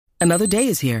Another day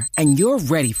is here, and you're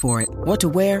ready for it. What to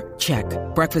wear? Check.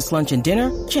 Breakfast, lunch, and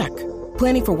dinner? Check.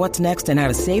 Planning for what's next and how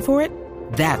to save for it?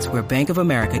 That's where Bank of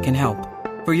America can help.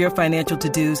 For your financial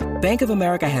to-dos, Bank of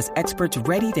America has experts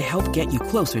ready to help get you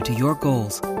closer to your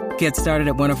goals. Get started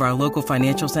at one of our local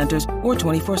financial centers or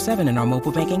 24/7 in our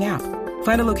mobile banking app.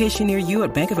 Find a location near you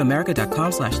at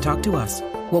bankofamerica.com/talktous.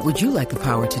 What would you like the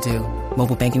power to do?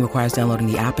 Mobile banking requires downloading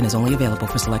the app and is only available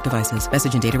for select devices.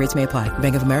 Message and data rates may apply.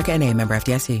 Bank of America N.A., member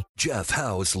FDIC. Jeff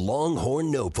Howe's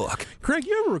Longhorn Notebook. Craig,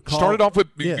 you ever recall? Started off with,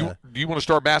 Yeah. do you want to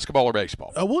start basketball or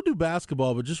baseball? We'll do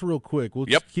basketball, but just real quick, we'll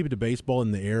just keep it to baseball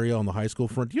in the area on the high school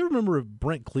front. Do you remember if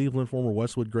Brent Cleveland, former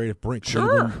Westwood great, if Brent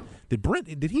Sure.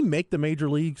 Cleveland, did he make the major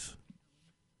leagues?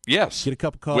 Yes. Get a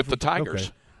cup of coffee? With the Tigers.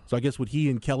 Okay. So I guess would he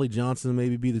and Kelly Johnson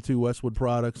maybe be the two Westwood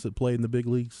products that played in the big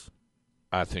leagues?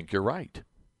 I think you're right.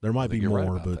 There might be you're right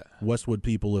more, about but that. Westwood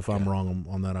people, if I'm wrong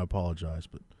on that, I apologize.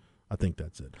 But I think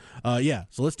that's it.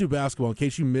 So let's do basketball. In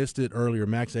case you missed it earlier,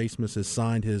 Max Asmus has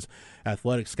signed his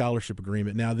athletic scholarship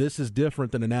agreement. Now, this is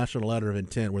different than a national letter of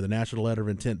intent, where the national letter of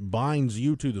intent binds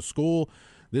you to the school.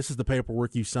 This is the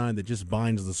paperwork you sign that just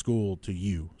binds the school to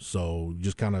you. So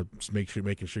just kind of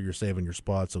making sure you're saving your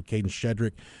spot. So Caden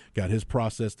Shedrick got his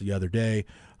processed the other day.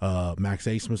 Max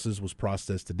Asmus's was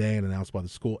processed today and announced by the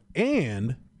school.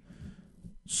 And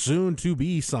soon to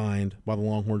be signed by the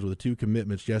Longhorns with the two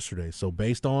commitments yesterday. So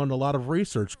based on a lot of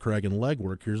research, Craig, and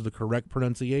legwork, here's the correct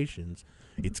pronunciations.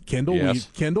 It's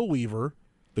Kendall Weaver,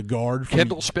 the guard.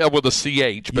 Kendall spelled with a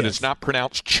CH, but Yes. it's not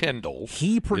pronounced Chendall.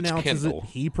 He pronounces Kendall. it.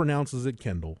 He pronounces it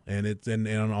Kendall, and it's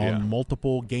on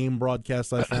multiple game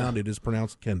broadcasts I found it is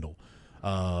pronounced Kendall.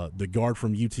 The guard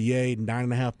from UTA,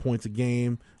 9.5 points a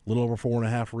game, a little over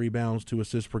 4.5 rebounds, 2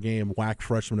 assists per game, WAC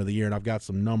freshman of the year. And I've got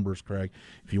some numbers, Craig,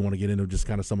 if you want to get into just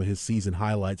kind of some of his season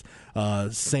highlights.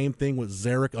 Same thing with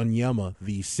Zarek Onyema,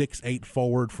 the 6'8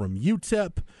 forward from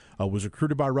UTEP. Was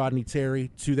recruited by Rodney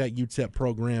Terry to that UTEP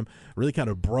program. Really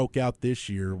kind of broke out this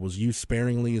year. Was used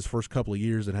sparingly his first couple of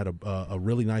years and had a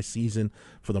really nice season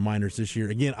for the Miners this year.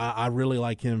 Again, I really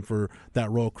like him for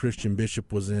that role Christian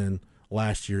Bishop was in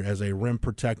last year as a rim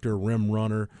protector, rim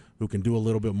runner who can do a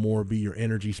little bit more, be your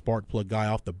energy spark plug guy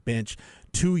off the bench.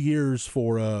 2 years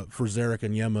for Zarek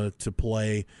Onyema to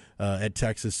play at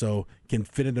Texas, so can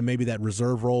fit into maybe that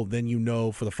reserve role. Then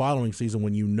for the following season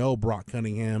when Brock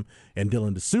Cunningham and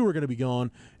Dylan DeSue are going to be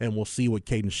gone, and we'll see what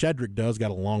Caden Shedrick does.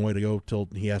 Got a long way to go till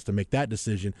he has to make that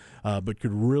decision, but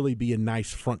could really be a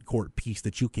nice front court piece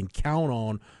that you can count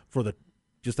on for that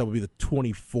would be the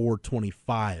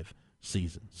 24-25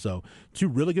 season. So two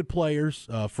really good players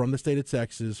from the state of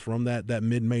Texas, from that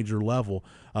mid-major level.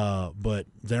 But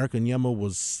Zarek Onyema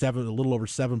was a little over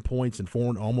 7 points and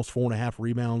almost 4.5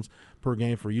 rebounds per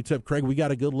game for UTEP. Craig, we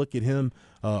got a good look at him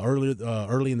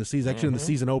early in the season, actually in the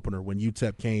season opener when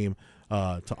UTEP came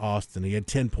to Austin. He had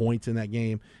 10 points in that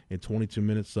game in 22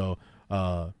 minutes. So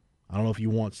I don't know if you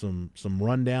want some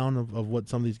rundown of what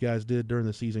some of these guys did during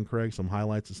the season, Craig, some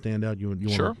highlights that stand out. You want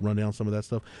to run down some of that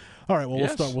stuff? All right, well,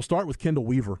 we'll start with Kendall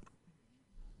Weaver.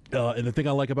 And the thing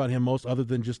I like about him most, other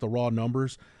than just the raw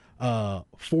numbers,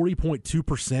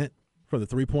 40.2% from the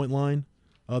three-point line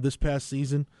this past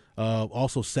season,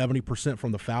 also 70%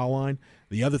 from the foul line.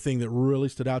 The other thing that really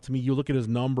stood out to me, you look at his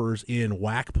numbers in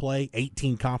WAC play,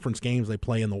 18 conference games they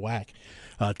play in the WAC.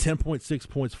 10.6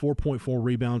 points, 4.4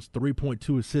 rebounds,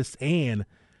 3.2 assists, and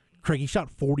Craig, he shot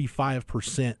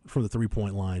 45% from the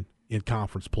three-point line in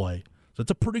conference play. So it's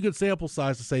a pretty good sample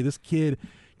size to say this kid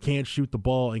can shoot the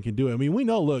ball and can do it. I mean, we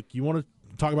know, look, you want to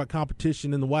talk about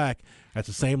competition in the WAC, that's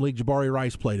the same league Jabari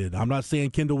Rice played in. I'm not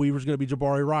saying Kendall Weaver's going to be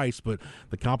Jabari Rice, but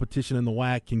the competition in the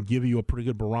WAC can give you a pretty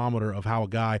good barometer of how a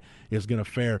guy is going to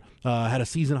fare. Had a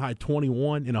season-high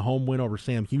 21 in a home win over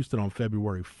Sam Houston on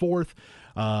February 4th.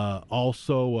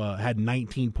 Also had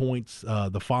 19 points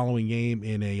the following game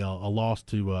in a home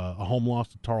loss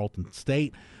to Tarleton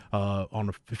State. On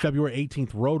a February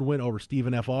 18th road win over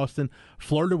Stephen F. Austin.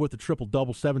 Flirted with the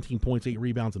triple-double, 17 points, 8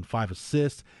 rebounds, and 5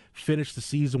 assists. Finished the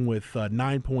season with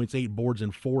 9 points, 8 boards,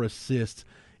 and 4 assists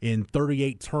in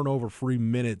 38 turnover-free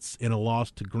minutes in a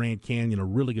loss to Grand Canyon, a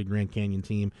really good Grand Canyon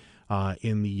team,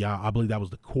 in the I believe that was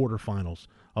the quarterfinals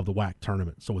of the WAC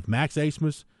tournament. So with Max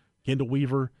Asmus, Kendall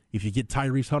Weaver, if you get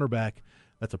Tyrese Hunter back,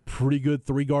 that's a pretty good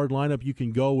three-guard lineup you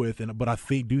can go with. But I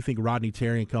do think Rodney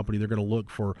Terry and company, they're going to look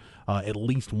for at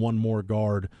least one more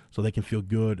guard so they can feel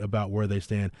good about where they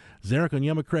stand. Zarek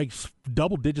Onyema, Craig,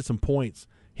 double digits in points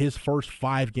his first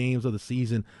 5 games of the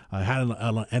season. Had an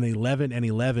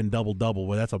 11-11 double-double.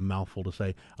 Well, that's a mouthful to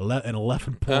say. An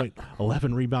 11-point,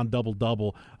 11-rebound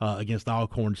double-double against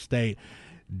Alcorn State.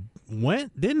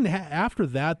 After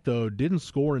that, though, didn't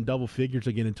score in double figures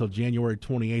again until January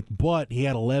 28th, but he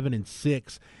had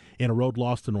 11-6 in a road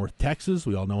loss to North Texas.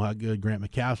 We all know how good Grant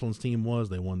McCaslin's team was.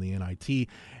 They won the NIT.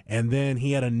 And then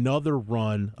he had another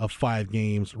run of 5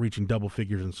 games reaching double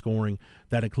figures in scoring.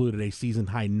 That included a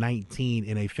season-high 19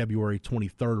 in a February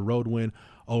 23rd road win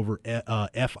over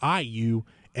FIU.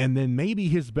 And then maybe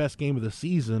his best game of the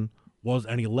season was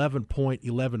an 11-point,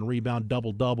 11-rebound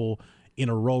double-double in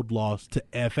a road loss to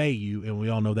FAU. And we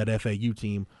all know that FAU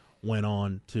team went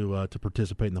on to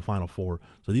participate in the Final Four.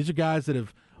 So these are guys that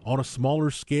have, on a smaller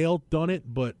scale, done it,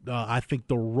 but I think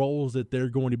the roles that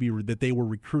they were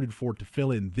recruited for to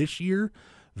fill in this year,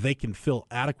 they can fill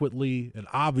adequately. And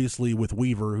obviously with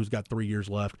Weaver, who's got 3 years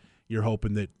left, you're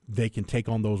hoping that they can take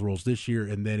on those roles this year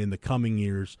and then in the coming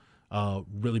years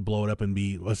really blow it up and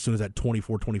be, as soon as that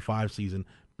 24-25 season,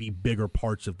 be bigger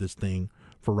parts of this thing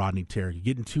for Rodney Terry. You're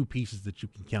getting 2 pieces that you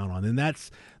can count on. And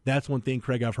that's one thing,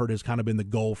 Craig, I've heard has kind of been the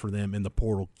goal for them in the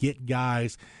portal. Get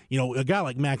guys, a guy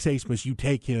like Max Asmus, you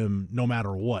take him no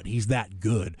matter what. He's that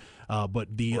good. But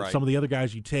some of the other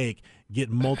guys you take, get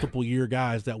multiple year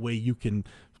guys. That way you can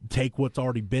take what's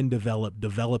already been developed,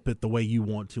 develop it the way you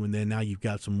want to, and then now you've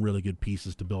got some really good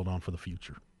pieces to build on for the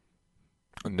future.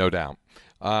 No doubt.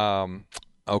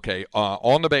 Okay,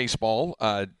 on the baseball,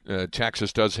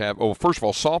 Texas does have, first of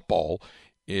all, softball.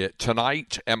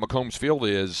 Tonight at McCombs Field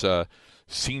is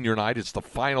senior night. It's the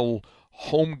final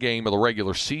home game of the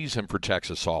regular season for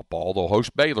Texas softball. They'll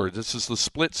host Baylor. This is the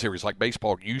split series like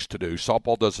baseball used to do.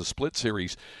 Softball does a split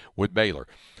series with Baylor.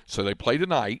 So they play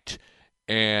tonight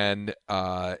and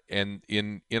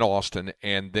in Austin,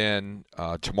 and then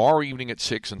tomorrow evening at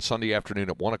 6 and Sunday afternoon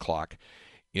at 1 o'clock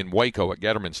in Waco at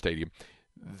Getterman Stadium.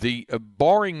 The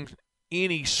barring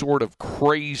any sort of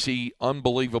crazy,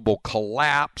 unbelievable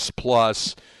collapse,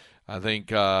 plus I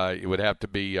think it would have to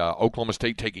be Oklahoma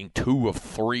State taking 2 of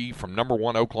 3 from number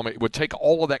 1 Oklahoma. It would take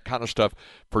all of that kind of stuff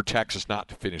for Texas not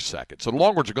to finish second. So the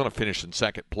Longhorns are going to finish in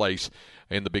second place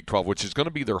in the Big 12, which is going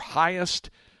to be their highest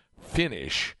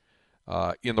finish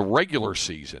in the regular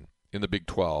season in the Big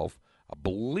 12. I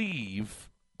believe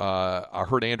I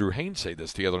heard Andrew Haynes say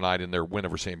this the other night in their win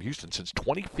over Sam Houston, since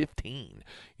 2015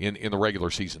 in the regular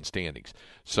season standings.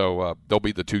 So they'll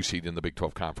be the 2 seed in the Big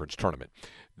 12 Conference Tournament.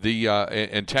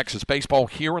 And Texas baseball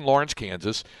here in Lawrence,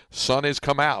 Kansas, sun has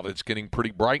come out. It's getting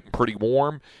pretty bright and pretty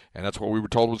warm, and that's what we were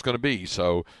told it was going to be.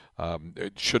 So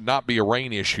it should not be a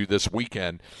rain issue this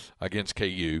weekend against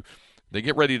KU. They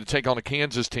get ready to take on a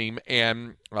Kansas team,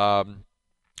 and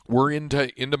we're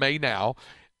into May now,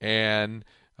 and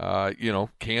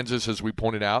Kansas, as we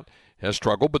pointed out, has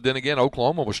struggled. But then again,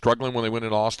 Oklahoma was struggling when they went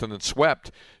in Austin and swept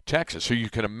Texas. So you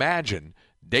can imagine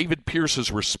David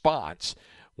Pierce's response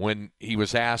when he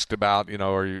was asked about,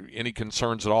 are you any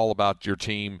concerns at all about your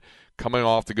team coming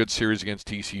off the good series against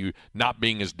TCU not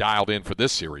being as dialed in for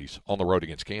this series on the road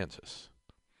against Kansas?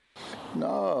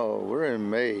 No, we're in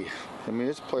May.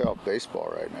 It's playoff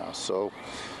baseball right now. So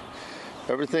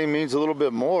everything means a little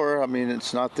bit more.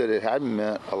 It's not that it hadn't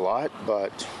meant a lot,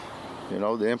 but,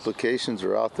 the implications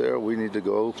are out there. We need to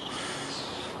go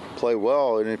play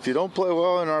well. And if you don't play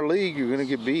well in our league, you're going to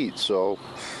get beat. So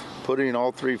putting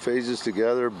all 3 phases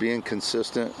together, being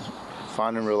consistent,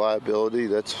 finding reliability,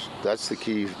 that's the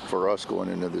key for us going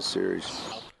into this series.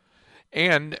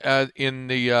 And in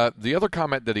the other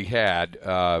comment that he had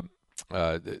out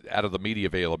of the media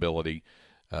availability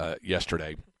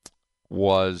yesterday,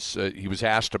 was he was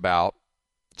asked about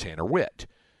Tanner Witt.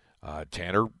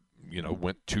 Tanner,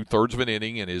 went 2/3 of an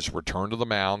inning in his return to the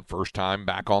mound, first time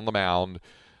back on the mound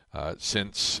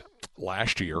since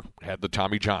last year, had the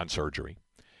Tommy John surgery,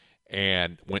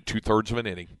 and went 2/3 of an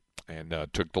inning and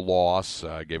took the loss,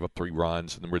 gave up 3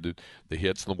 runs, and then were the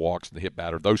hits and the walks and the hit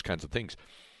batter, those kinds of things.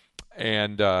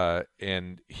 And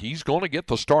he's going to get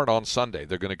the start on Sunday.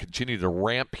 They're going to continue to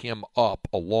ramp him up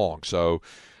along. So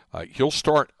he'll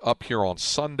start up here on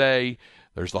Sunday.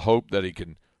 There's the hope that he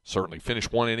can certainly finish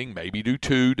 1 inning, maybe do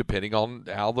 2, depending on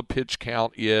how the pitch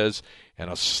count is, and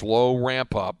a slow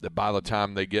ramp up that by the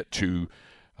time they get to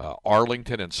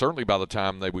Arlington, and certainly by the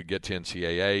time they would get to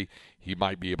NCAA, he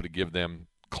might be able to give them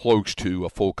close to a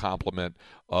full complement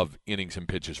of innings and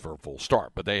pitches for a full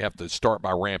start. But they have to start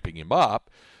by ramping him up.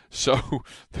 So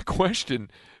the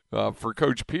question for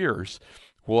Coach Pierce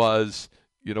was,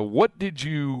 what did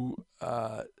you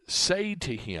say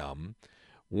to him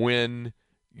when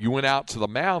you went out to the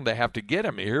mound to have to get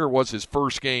him? Here was his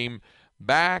first game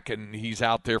back, and he's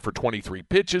out there for 23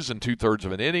 pitches and 2/3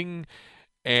 of an inning.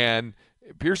 And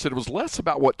Pierce said it was less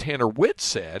about what Tanner Witt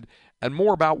said and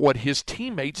more about what his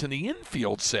teammates in the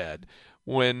infield said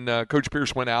when Coach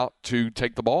Pierce went out to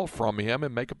take the ball from him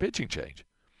and make a pitching change.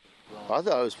 I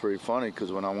thought it was pretty funny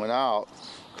because when I went out,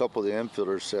 a couple of the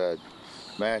infielders said,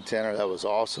 "Man, Tanner, that was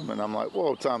awesome." And I'm like,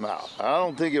 "Whoa, time out. I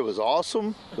don't think it was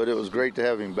awesome, but it was great to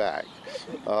have him back."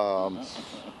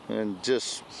 And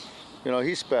just,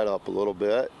 he sped up a little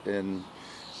bit, and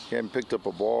he hadn't picked up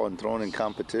a ball and thrown in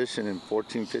competition in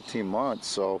 14, 15 months.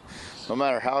 So no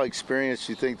matter how experienced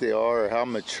you think they are or how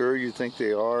mature you think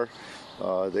they are,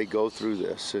 they go through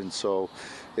this. And so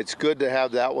it's good to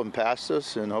have that one past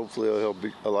us, and hopefully it'll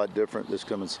be a lot different this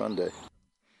coming Sunday.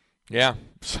 Yeah.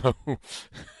 So,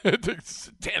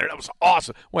 Tanner, that was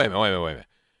awesome. Wait a minute. It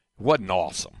wasn't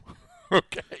awesome.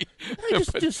 Okay.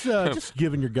 Just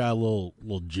giving your guy a little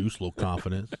juice, a little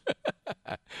confidence.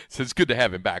 So it's good to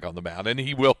have him back on the mound, and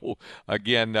he will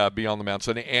again be on the mound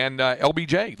Sunday. And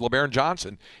LBJ, LeBaron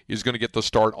Johnson, is going to get the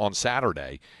start on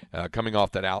Saturday, coming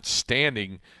off that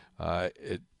outstanding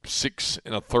 6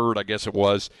 1/3, I guess it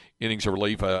was, innings of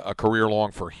relief, a career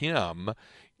long for him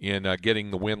in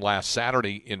getting the win last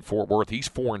Saturday in Fort Worth. He's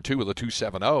 4-2 with a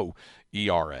 2.70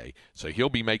 ERA. So he'll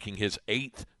be making his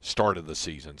 8th start of the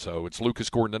season. So it's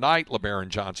Lucas Gordon tonight, LeBaron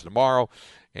Johnson tomorrow,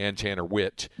 and Tanner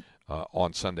Witt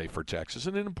on Sunday for Texas.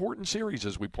 And an important series,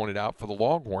 as we pointed out, for the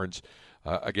Longhorns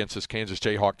against this Kansas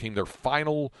Jayhawk team. Their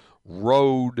final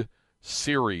road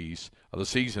series of the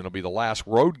season will be the last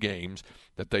road games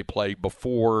that they play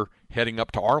before heading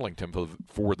up to Arlington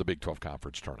for the Big 12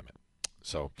 Conference Tournament.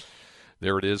 So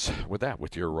there it is with that,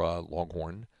 with your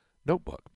Longhorn Notebook.